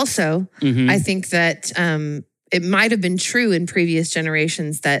 Also, I think that it might have been true in previous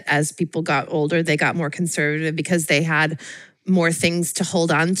generations that as people got older, they got more conservative because they had more things to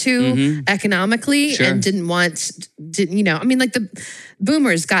hold on to economically and didn't you know, I mean, like the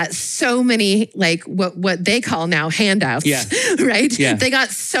boomers got so many, like what they call now handouts, right? Yeah. They got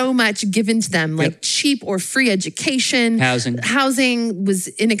so much given to them, like cheap or free education. Housing was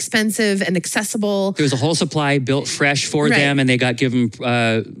inexpensive and accessible. There was a whole supply built fresh for them, and they got given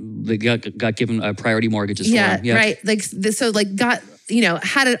priority mortgages for them. Yeah, right. Like so, like got, you know,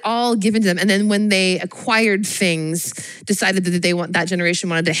 had it all given to them. And then when they acquired things, decided that that generation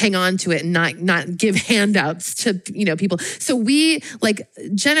wanted to hang on to it and not give handouts to, you know, people. So we, like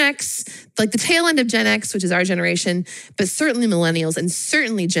Gen X, like the tail end of Gen X, which is our generation, but certainly millennials and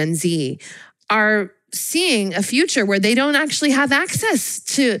certainly Gen Z, are seeing a future where they don't actually have access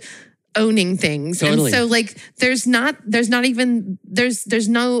to owning things. Totally. And so like there's no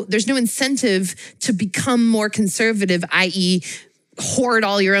incentive to become more conservative, i.e. hoard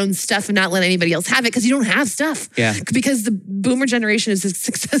all your own stuff and not let anybody else have it because you don't have stuff. Yeah. Because the boomer generation has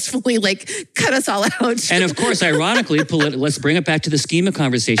successfully like cut us all out. And of course, ironically, let's bring it back to the schema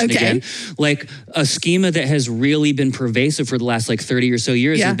conversation again. Like a schema that has really been pervasive for the last like 30 or so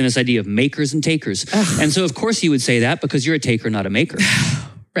years has been this idea of makers and takers. And so of course you would say that because you're a taker, not a maker.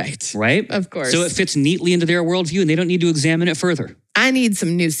 Right. Right? Of course. So it fits neatly into their worldview and they don't need to examine it further. I need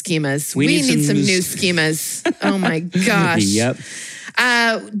some new schemas. We need some new schemas. Oh my gosh. Yep.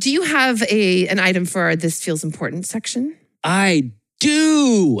 Do you have an item for our This Feels Important section? I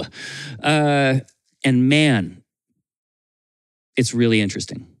do. And man, it's really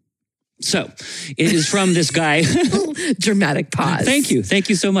interesting. So it is from this guy. Dramatic pause. Thank you. Thank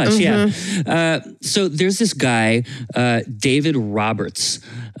you so much. Yeah. So there's this guy, David Roberts,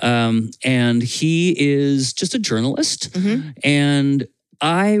 and he is just a journalist. And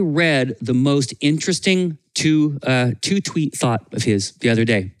I read the most interesting two tweet thought of his the other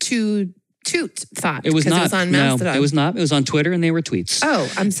day. Toot thought. It was not. It was on Mastodon. No, it was not. It was on Twitter and they were tweets.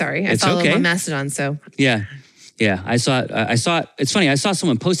 Oh, I'm sorry. I follow him on Mastodon, so. Yeah. Yeah, I saw it. It's funny. I saw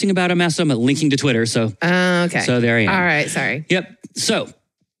someone posting about a Mastodon, but linking to Twitter. So, okay. So there I am. All right. Sorry. Yep. So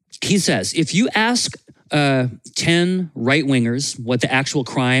he says, if you ask 10 right-wingers what the actual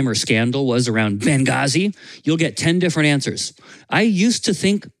crime or scandal was around Benghazi, you'll get 10 different answers. I used to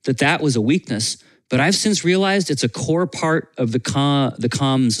think that was a weakness, but I've since realized it's a core part of the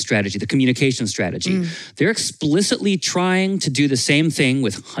comms strategy, the communication strategy. They're explicitly trying to do the same thing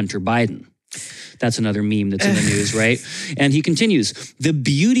with Hunter Biden. That's another meme that's in the news, right? And he continues, the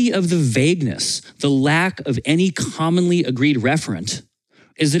beauty of the vagueness, the lack of any commonly agreed referent,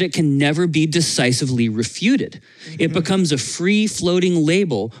 is that it can never be decisively refuted. It becomes a free-floating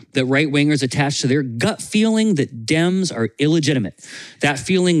label that right-wingers attach to their gut feeling that Dems are illegitimate. That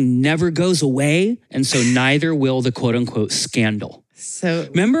feeling never goes away, and so neither will the quote-unquote scandal. So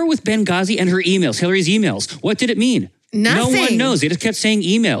remember with Benghazi and her emails, Hillary's emails, what did it mean? Nothing. No one knows. They just kept saying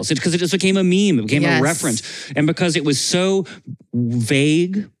emails. It's because it just became a meme. It became a reference. And because it was so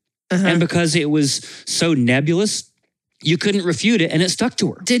vague and because it was so nebulous, you couldn't refute it and it stuck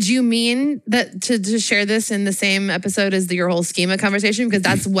to her. Did you mean that to share this in the same episode as your whole schema conversation? Because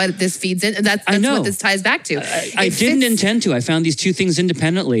that's what this feeds in. That's what this ties back to. I didn't intend to. I found these two things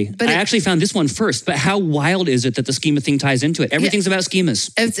independently. But I actually found this one first. But how wild is it that the schema thing ties into it? Everything's about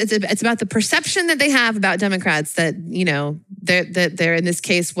schemas. It's about the perception that they have about Democrats that, they're in this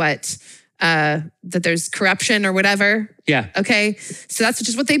case, that there's corruption or whatever. Yeah. Okay. So that's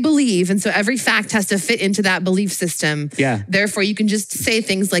just what they believe. And so every fact has to fit into that belief system. Yeah. Therefore, you can just say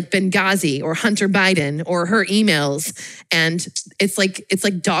things like Benghazi or Hunter Biden or her emails. And it's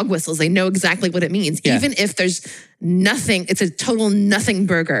like dog whistles. They know exactly what it means. Yeah. Even if there's nothing, it's a total nothing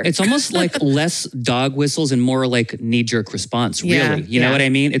burger. It's almost like less dog whistles and more like knee-jerk response, really. Yeah, You know what I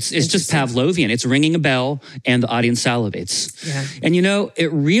mean? It's just Pavlovian. It's ringing a bell and the audience salivates. Yeah. And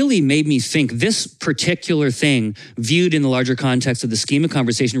it really made me think this particular thing viewed in the larger context of the schema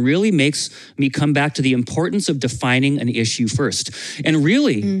conversation really makes me come back to the importance of defining an issue first. And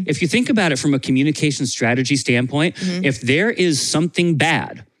really, if you think about it from a communication strategy standpoint, if there is something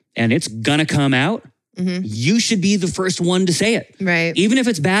bad and it's gonna come out, you should be the first one to say it. Right. Even if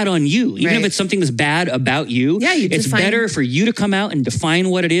it's bad on you, even if it's something that's bad about you, it's better for you to come out and define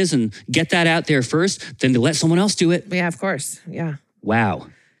what it is and get that out there first than to let someone else do it. Yeah, of course. Yeah. Wow.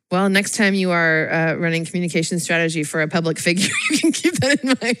 Well, next time you are running communication strategy for a public figure, you can keep that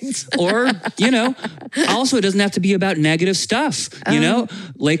in mind. Or, also it doesn't have to be about negative stuff.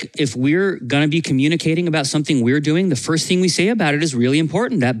 Like if we're going to be communicating about something we're doing, the first thing we say about it is really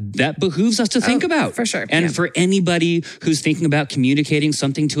important. That behooves us to think about. For sure. And for anybody who's thinking about communicating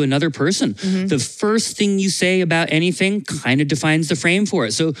something to another person, the first thing you say about anything kind of defines the frame for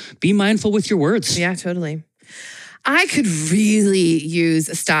it. So be mindful with your words. Yeah, totally. I could really use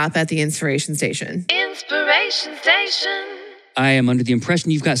a stop at the Inspiration Station. Inspiration Station. I am under the impression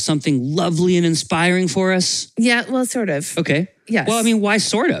you've got something lovely and inspiring for us. Yeah, well, sort of. Okay. Yes. Well, I mean, why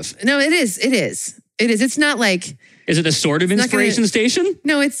sort of? No, it is. It's not like... Is it a sort of inspiration station?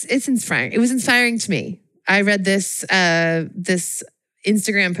 No, it's inspiring. It was inspiring to me. I read this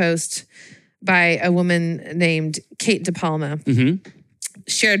Instagram post by a woman named Kate DePalma.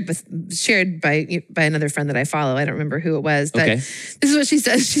 Shared by another friend that I follow. I don't remember who it was. But This is what she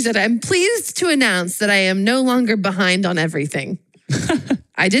said. She said, "I'm pleased to announce that I am no longer behind on everything.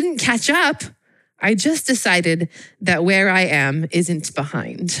 I didn't catch up. I just decided that where I am isn't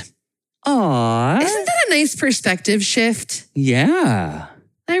behind." Aw. Isn't that a nice perspective shift? Yeah.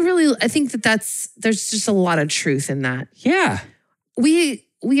 I think there's just a lot of truth in that. Yeah. We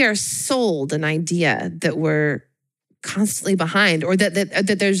are sold an idea that we're constantly behind, or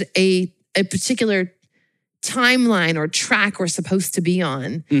that there's a particular timeline or track we're supposed to be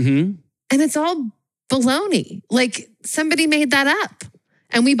on. Mm-hmm. And it's all baloney. Like somebody made that up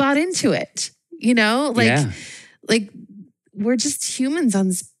and we bought into it, like we're just humans on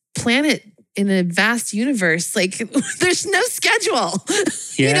this planet in a vast universe. Like there's no schedule.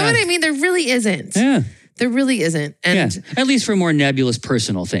 Yeah. You know what I mean? There really isn't. Yeah. There really isn't. And at least for more nebulous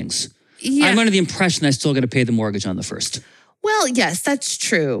personal things. yeah. I'm under the impression I still got to pay the mortgage on the first. Well, yes, that's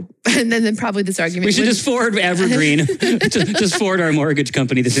true. And then probably this argument. We should just forward Evergreen, just forward our mortgage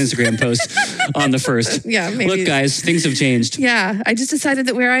company this Instagram post on the first. Yeah, maybe. Look, guys, things have changed. Yeah, I just decided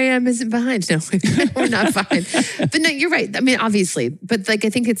that where I am isn't behind. No, we're not behind. But no, you're right. I mean, obviously, but like I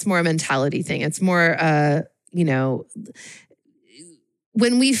think it's more a mentality thing. It's more,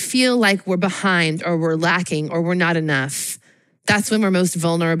 when we feel like we're behind or we're lacking or we're not enough, that's when we're most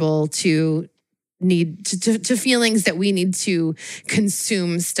vulnerable to feelings that we need to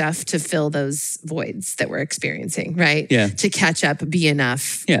consume stuff to fill those voids that we're experiencing, right? Yeah. To catch up, be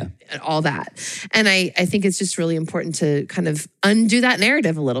enough. Yeah. All that. And I think it's just really important to kind of undo that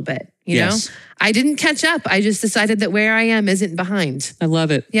narrative a little bit, you Yes. know? I didn't catch up. I just decided that where I am isn't behind. I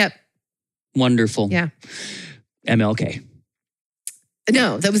love it. Yep. Wonderful. Yeah. MLK.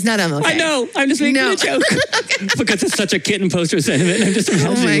 No, that was not MLK. I know. I'm just making a joke. Because it's such a kitten poster sentiment. I'm just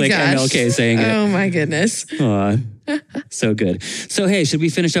imagining MLK saying it. Oh my goodness. Aw, so good. So, hey, should we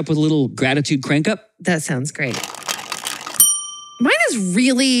finish up with a little gratitude crank up? That sounds great. Mine is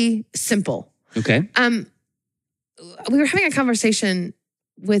really simple. Okay. We were having a conversation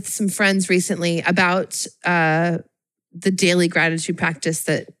with some friends recently about the daily gratitude practice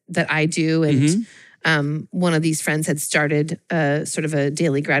that I do. And one of these friends had started sort of a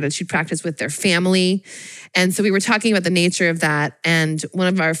daily gratitude practice with their family. And so we were talking about the nature of that. And one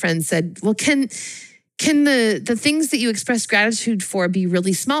of our friends said, well, can the things that you express gratitude for be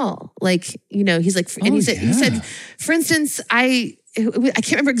really small? Like, he's like, and he said, for instance, I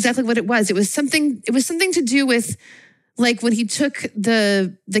can't remember exactly what it was. It was something to do with like when he took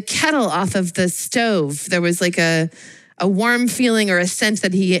the kettle off of the stove, there was like a warm feeling or a scent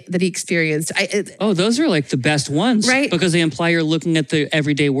that he experienced. Those are like the best ones, right? Because they imply you're looking at the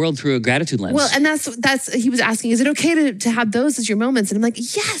everyday world through a gratitude lens. Well, and that's he was asking, is it okay to have those as your moments? And I'm like,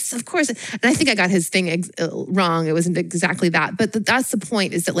 yes, of course. And I think I got his thing wrong. It wasn't exactly that, but that's the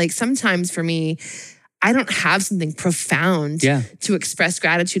point. Is that like sometimes for me, I don't have something profound to express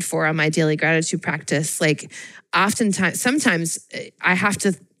gratitude for on my daily gratitude practice. Like sometimes I have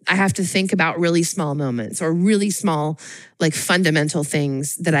to think about really small moments or really small, like fundamental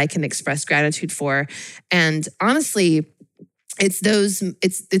things that I can express gratitude for. And honestly,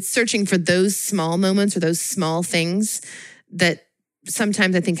 it's searching for those small moments or those small things that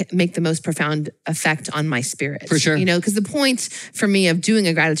sometimes I think make the most profound effect on my spirit. For sure. Because the point for me of doing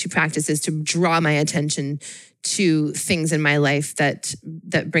a gratitude practice is to draw my attention to things in my life that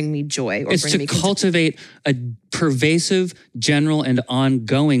bring me joy. Or it's bring to me cultivate a pervasive, general, and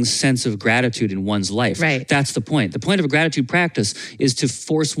ongoing sense of gratitude in one's life. Right. That's the point. The point of a gratitude practice is to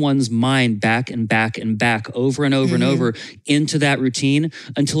force one's mind back and back and back over and over and over into that routine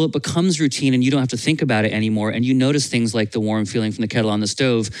until it becomes routine and you don't have to think about it anymore. And you notice things like the warm feeling from the kettle on the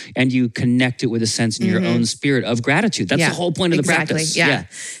stove and you connect it with a sense in your own spirit of gratitude. That's the whole point of the practice. Yeah.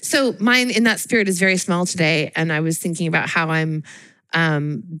 So mine in that spirit is very small today. And I was thinking about how I'm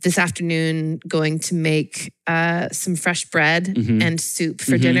this afternoon going to make some fresh bread and soup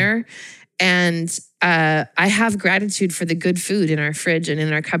for dinner. And I have gratitude for the good food in our fridge and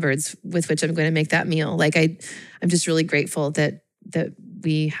in our cupboards with which I'm going to make that meal. Like I'm just really grateful that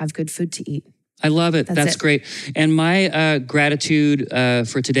we have good food to eat. I love it. That's great. And my gratitude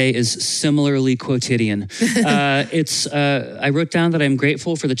for today is similarly quotidian. I wrote down that I'm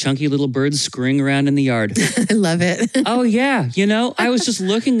grateful for the chunky little birds scurrying around in the yard. I love it. Oh, yeah. I was just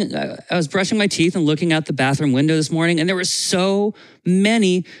looking, I was brushing my teeth and looking out the bathroom window this morning, and there were so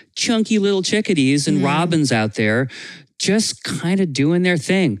many chunky little chickadees and robins out there just kind of doing their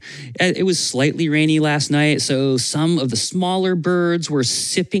thing. It was slightly rainy last night, so some of the smaller birds were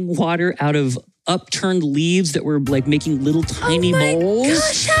sipping water out of upturned leaves that were like making little tiny bowls.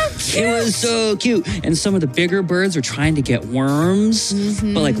 Gosh, how cute. It was so cute. And some of the bigger birds were trying to get worms,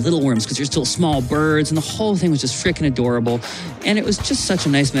 but like little worms because they're still small birds. And the whole thing was just freaking adorable. And it was just such a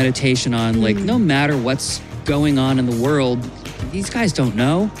nice meditation on like, no matter what's going on in the world, these guys don't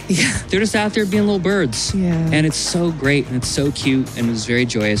know. Yeah. They're just out there being little birds. Yeah. And it's so great and it's so cute and it was very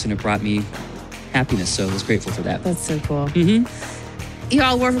joyous and it brought me happiness. So I was grateful for that. That's so cool. Mm-hmm.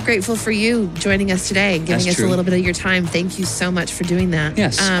 Y'all, we're grateful for you joining us today, giving That's us true. a little bit of your time. Thank you so much for doing that.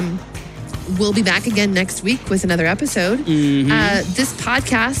 Yes. We'll be back again next week with another episode. This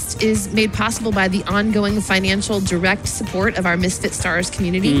podcast is made possible by the ongoing financial direct support of our Misfit Stars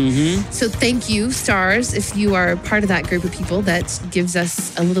community. So thank you, Stars, if you are part of that group of people that gives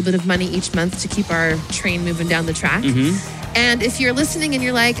us a little bit of money each month to keep our train moving down the track. And if you're listening and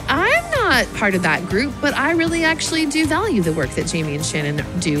you're like, I'm not part of that group, but I really actually do value the work that Jamie and Shannon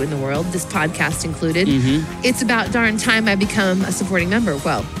do in the world, this podcast included, it's about darn time I become a supporting member.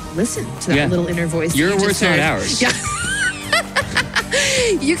 Well, listen to that little inner voice. Your you just words, not heard. ours. Yeah.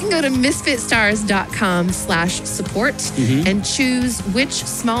 You can go to misfitstars.com/support and choose which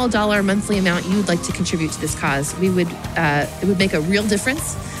small dollar monthly amount you would like to contribute to this cause. It would make a real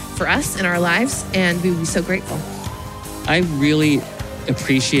difference for us in our lives, and we would be so grateful. I really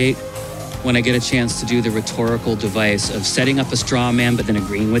appreciate when I get a chance to do the rhetorical device of setting up a straw man, but then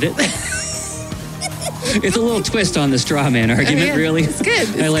agreeing with it. It's a little twist on the straw man argument, really. It's good.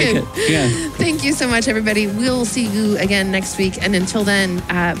 I like it. Yeah. Thank you so much, everybody. We'll see you again next week. And until then,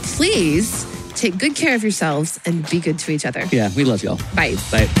 please take good care of yourselves and be good to each other. Yeah, we love y'all. Bye.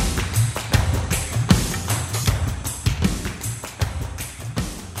 Bye.